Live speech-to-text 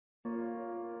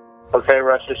Okay,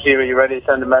 Rosh Hashiva, are you ready to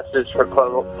send a message for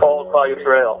all Klal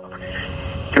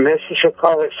Yisrael? The message of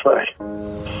Klal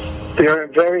Yisrael. We are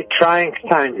in very trying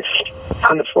times,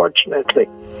 unfortunately.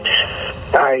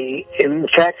 In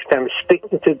fact, I'm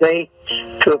speaking today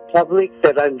to a public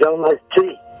that I don't like to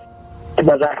see,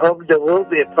 but I hope there will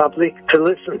be a public to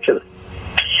listen to.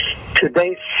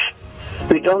 Today,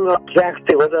 we don't know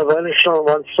exactly what our YESHUA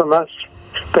wants from us,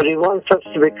 but he wants us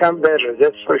to become better,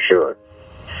 that's for sure.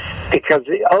 Because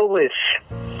he always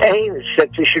aims that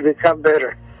we should become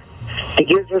better. He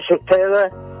gives us a Torah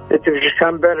that we should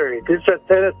become better. He gives us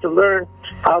a Torah to learn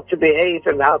how to behave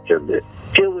and how to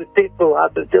deal with people, how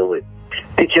to deal with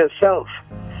yourself.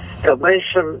 The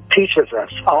YESHUA teaches us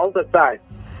all the time.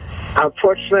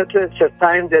 Unfortunately, it's a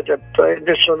time that the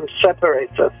YESHUA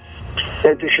separates us,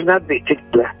 that we should not be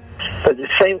together. But at the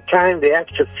same time, we have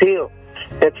to feel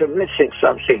that we're missing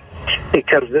something,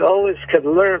 because we always can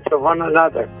learn from one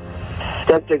another.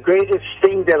 That's the greatest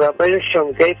thing that our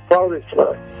YESHUA gave Klal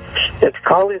Yisrael. That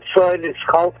Klal Yisrael is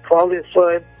called Klal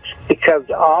Yisrael because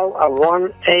all are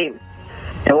one aim.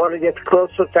 They want to get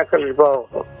closer to HaKadosh Baruch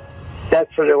Hu.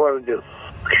 That's what they want to do.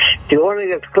 If you want to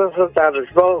get closer to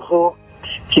HaKadosh Baruch Hu,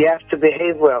 you have to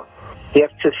behave well. You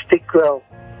have to speak well.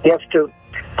 You have to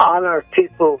honor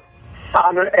people,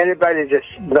 honor anybody that's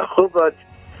mechubad.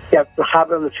 You have to have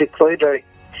them if you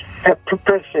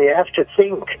personally, you have to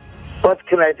think, what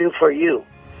can I do for you?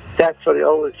 That's what you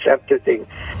always have to think.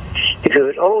 If you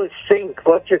would always think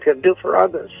what you can do for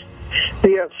others,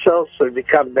 we ourselves will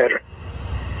become better.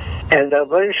 And the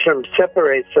YESHUA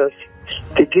separates us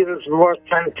to give us more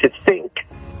time to think.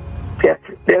 We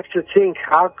have to think,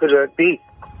 how could I be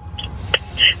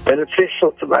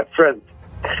beneficial to my friend?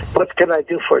 What can I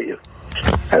do for you?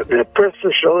 The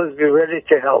person should always be ready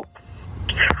to help.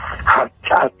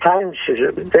 Our times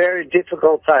are very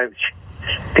difficult times.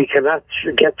 We cannot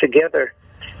get together.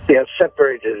 We are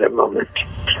separated at the moment.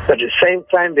 But at the same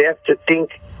time, we have to think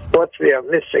what we are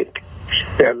missing.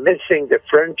 We are missing the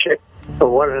friendship of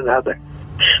one another.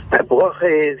 My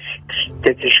bracha is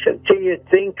that you should continue to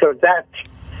think of that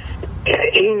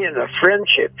union of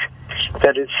friendship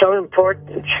that is so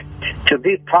important to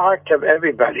be part of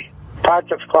everybody,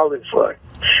 part of Klal Yisrael.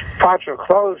 Part of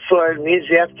Klal Yisrael means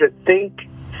you have to think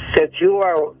that you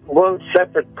are one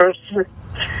separate person,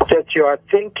 that you are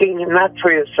thinking not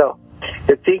for yourself.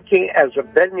 You're thinking as a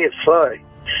Ben Yisrael.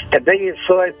 A Ben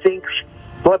Yisrael thinks,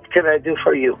 what can I do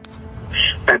for you?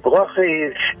 My bracha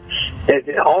is that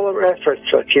in all our efforts,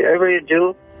 whatever you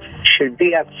do, should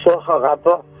be Hatzlacha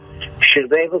Rabbah, should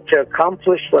be able to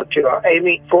accomplish what you are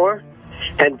aiming for,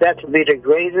 and that will be the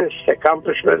greatest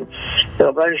accomplishment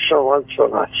the YESHUA wants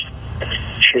from us.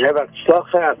 Should have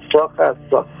Hatzlacha, Hatzlacha,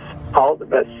 Hatzlacha. All the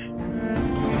best.